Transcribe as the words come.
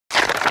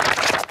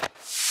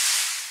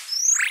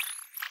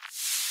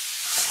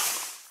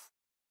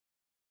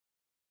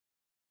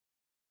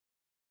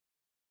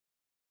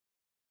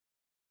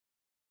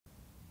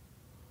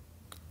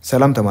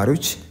ሰላም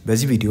ተማሪዎች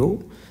በዚህ ቪዲዮ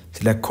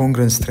ስለ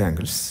ኮንግረንስ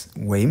ትራያንግልስ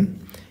ወይም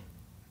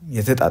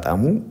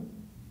የተጣጣሙ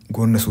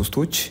ጎነ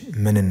ሶስቶች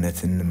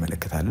ምንነትን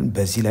እንመለከታለን።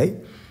 በዚህ ላይ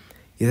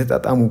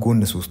የተጣጣሙ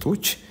ጎነ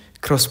ሶስቶች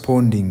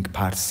ኮረስፖንዲንግ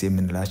ፓርትስ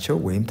የምንላቸው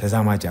ወይም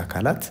ተዛማጅ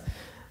አካላት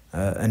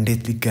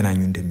እንዴት ሊገናኙ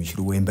እንደሚችሉ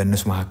ወይም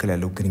በእነሱ መካከል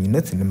ያለው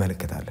ግንኙነት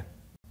እንመለከታለን።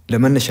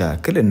 ለመነሻ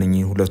ያክል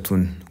እነኚህ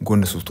ሁለቱን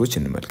ጎነ ሶስቶች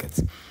እንመልከት።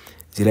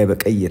 እዚህ ላይ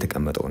በቀይ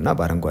የተቀመጠውና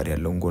በአረንጓዴ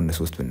ያለውን ጎነ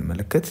ሶስት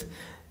ብንመለከት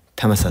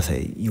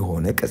ተመሳሳይ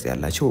የሆነ ቅርጽ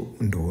ያላቸው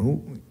እንደሆኑ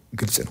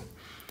ግልጽ ነው።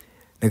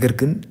 ነገር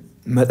ግን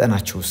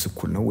መጠናቸው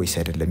እኩል ነው ወይስ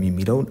አይደለም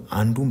የሚለውን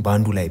አንዱን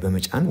ባንዱ ላይ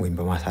በመጫን ወይም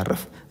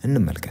በማሳረፍ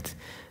እንመልከት።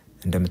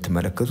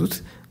 እንደምትመለከቱት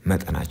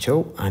መጠናቸው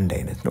አንድ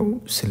አይነት ነው።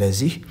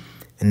 ስለዚህ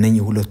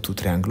እነኚህ ሁለቱ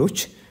ትራያንግሎች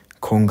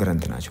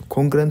ኮንግረንት ናቸው።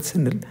 ኮንግረንት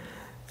ስንል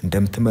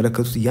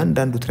እንደምትመለከቱት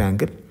እያንዳንዱ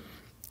ትራያንግል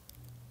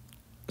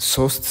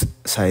 3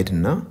 ሳይድ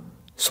እና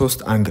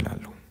 3 አንግል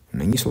አለው።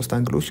 እነኚህ 3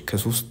 አንግሎች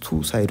ከሶስቱ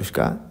ሳይዶች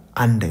ጋር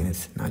አንድ አይነት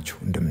ናቸው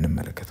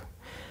እንደምንመለከተው።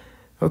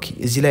 ኦኬ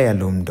እዚህ ላይ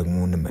ያለውን ደግሞ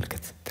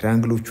እንመልከት።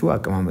 ትራያንግሎቹ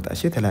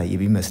አቀማመጣቸው የተለያየ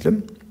ቢመስልም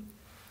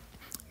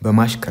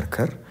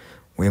በማሽከርከር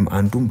ወይም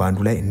አንዱን ባንዱ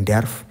ላይ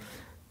እንዲያርፍ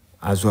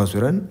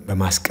አዟዙረን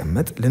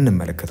በማስቀመጥ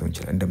ልንመለከተው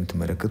እንችላለን።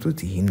 እንደምትመለከቱት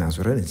ይሄን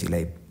አዙረን እዚህ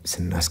ላይ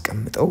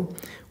ስናስቀምጠው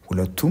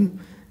ሁለቱም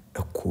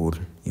እኩል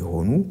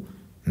የሆኑ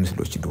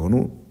ምስሎች እንደሆኑ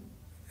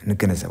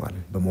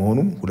እንገነዘባለን።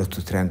 በመሆኑም ሁለቱ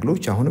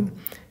ትራያንግሎች አሁንም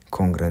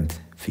ኮንግረንት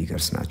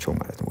ፊገርስ ናቸው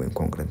ማለት ነው ወይም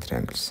ኮንግረንት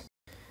ትራያንግልስ።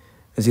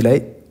 እዚህ ላይ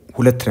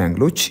ሁለት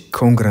ትራያንግሎች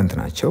ኮንግረንት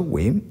ናቸው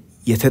ወይም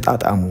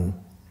የተጣጣሙ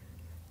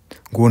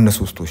ጎነ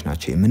ሶስቶች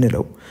ናቸው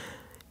የምንለው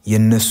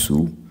የነሱ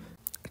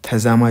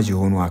ተዛማጅ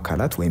የሆኑ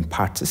አካላት ወይም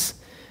ፓርትስ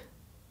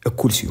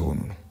እኩል ሲሆኑ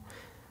ነው።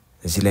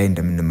 እዚህ ላይ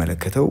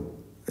እንደምንመለከተው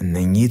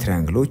እነኚህ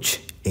ትራያንግሎች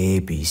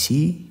ABC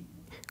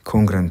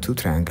ኮንግረንት ቱ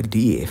ትራያንግል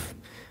DEF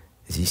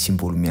እዚህ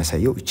ሲምቦል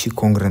የሚያሳየው እቺ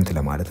ኮንግረንት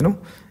ለማለት ነው።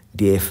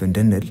 DF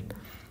እንድንል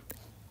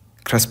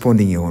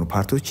ኮረስፖንዲንግ የሆኑ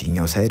ፓርቶች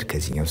ይኛው ሳይድ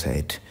ከዚህኛው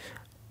ሳይድ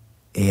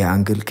ይሄ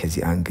አንግል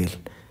ከዚህ አንግል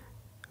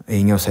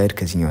ይሄኛው ሳይድ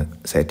ከዚህኛው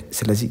ሳይድ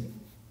ስለዚህ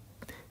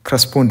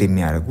ኮረስፖንድ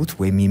የሚያደርጉት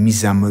ወይም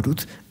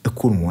የሚዛመዱት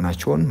እኩል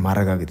መሆናቸውን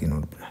ማረጋገጥ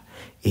ይኖርብናል።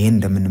 ይሄን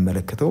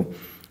እንደምንመለከተው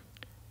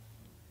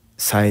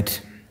ሳይድ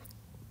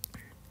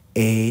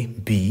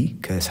AB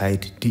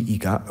ከሳይድ DE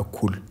ጋር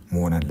እኩል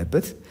መሆን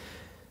አለበት።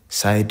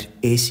 ሳይድ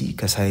AC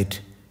ከሳይድ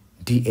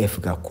DF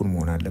ጋር እኩል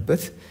መሆን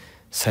አለበት።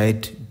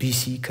 ሳይድ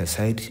BC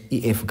ከሳይድ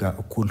EF ጋር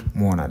እኩል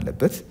መሆን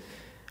አለበት።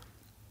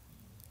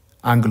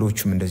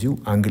 አንግሎቹም እንደዚሁ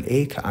አንግል A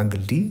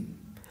ከአንግል D፣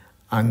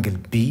 አንግል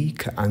B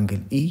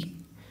ከአንግል E፣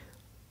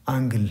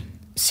 አንግል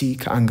C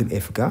ከአንግል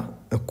F ጋር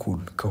እኩል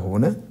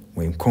ከሆነ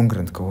ወይም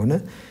ኮንግረንት ከሆነ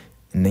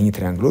እነኚህ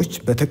ትራያንግሎች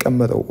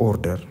በተቀመጠው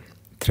ኦርደር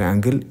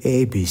triangle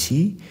ABC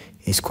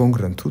is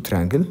congruent to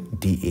triangle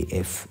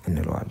DEF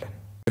እንለዋለን።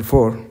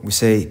 Therefore, we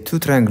say two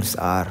triangles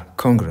are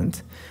congruent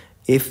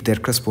if their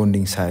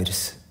corresponding sides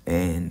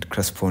and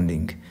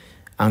corresponding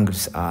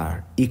angles are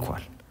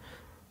equal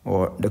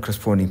or the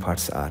corresponding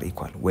parts are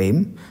equal. ወይም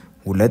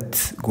ሁለት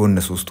ጎነ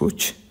ሶስቶች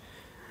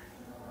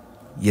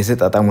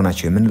የተጣጣሙ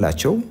ናቸው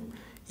የምንላቸው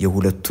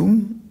የሁለቱም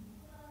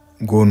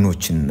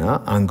ጎኖችና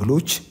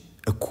አንግሎች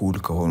እኩል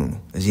ከሆኑ ነው።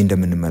 እዚህ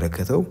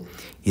እንደምንመለከተው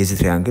የዚህ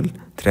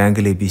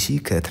ትራያንግል ABC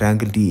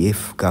ከትራያንግል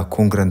DEF ጋር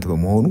ኮንግረንት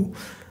በመሆኑ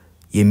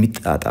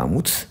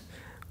የሚጣጣሙት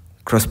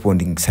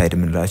ኮረስፖንዲንግ ሳይድ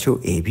የምንላቸው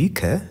AB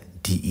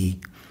ከDE፣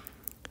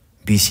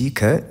 BC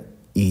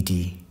ከED፣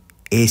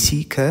 AC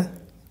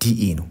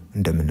ከDE ነው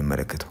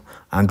እንደምንመለከተው።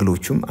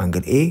 አንግሎቹም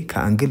አንግል A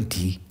ከአንግል D፣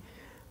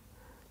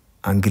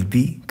 አንግል B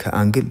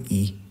ከአንግል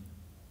E፣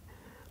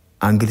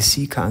 አንግል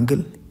C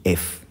ከአንግል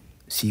F፣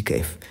 C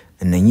ከF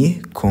እነኚህ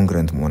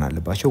ኮንግረንት መሆን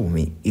አለባቸው ወይም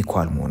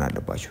ኢኳል መሆን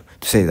አለባቸው።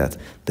 to say that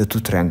the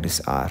two triangles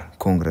are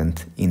congruent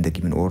in the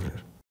given order።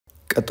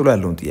 ቀጥሎ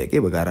ያለውን ጥያቄ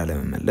በጋራ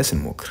ለመመለስ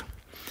እንሞክር።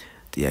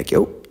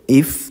 ጥያቄው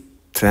if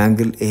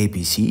triangle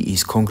ABC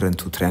is congruent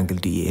to triangle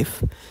DEF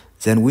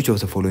then which of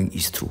the following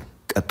is true?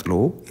 ቀጥሎ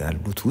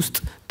ያሉት ውስጥ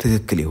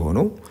ትክክል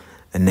የሆነው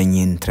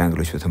እነኚህን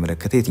ትራያንግሎች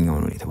በተመለከተ የትኛው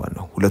ነው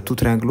የተባለው? ሁለቱ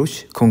ትራያንግሎች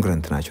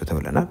ኮንግረንት ናቸው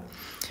ተብለናል።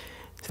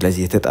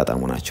 ስለዚህ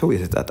የተጣጣሙ ናቸው።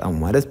 የተጣጣሙ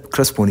ማለት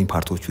ኮረስፖንዲንግ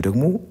ፓርቶቹ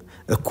ደግሞ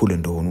እኩል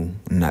እንደሆኑ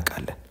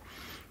እናውቃለን።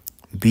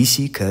 BC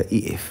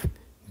ከEF፣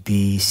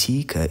 BC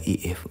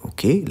ከEF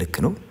ኦኬ ልክ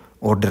ነው።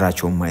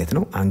 ኦርደራቸውን ማየት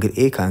ነው። አንግል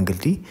A ከአንግል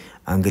D፣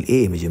 አንግል A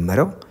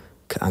የመጀመሪያው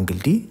ከአንግል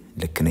D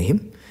ልክ ነው። ይሄም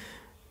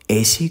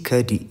AC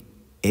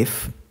ከDF፣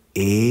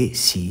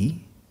 AC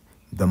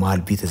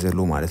በመሃል B ተዘሎ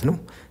ማለት ነው።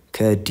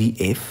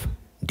 ከDF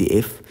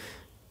DF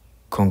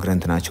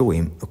ኮንግረንት ናቸው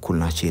ወይም እኩል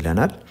ናቸው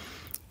ይለናል።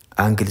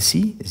 አንግል C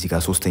እዚህ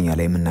ጋር ሶስተኛ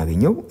ላይ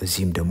የምናገኘው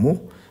እዚህም ደግሞ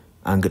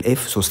አንግል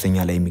F ሶስተኛ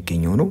ላይ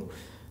የሚገኘው ነው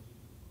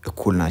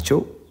እኩል ናቸው።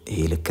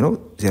 ይሄ ልክ ነው።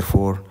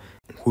 therefore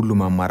ሁሉም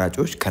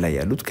አማራጮች ከላይ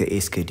ያሉት ከA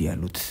እስከ D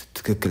ያሉት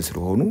ትክክል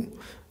ስለሆኑ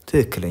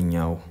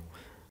ትክክለኛው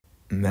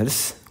መልስ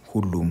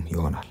ሁሉም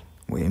ይሆናል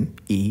ወይም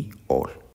E all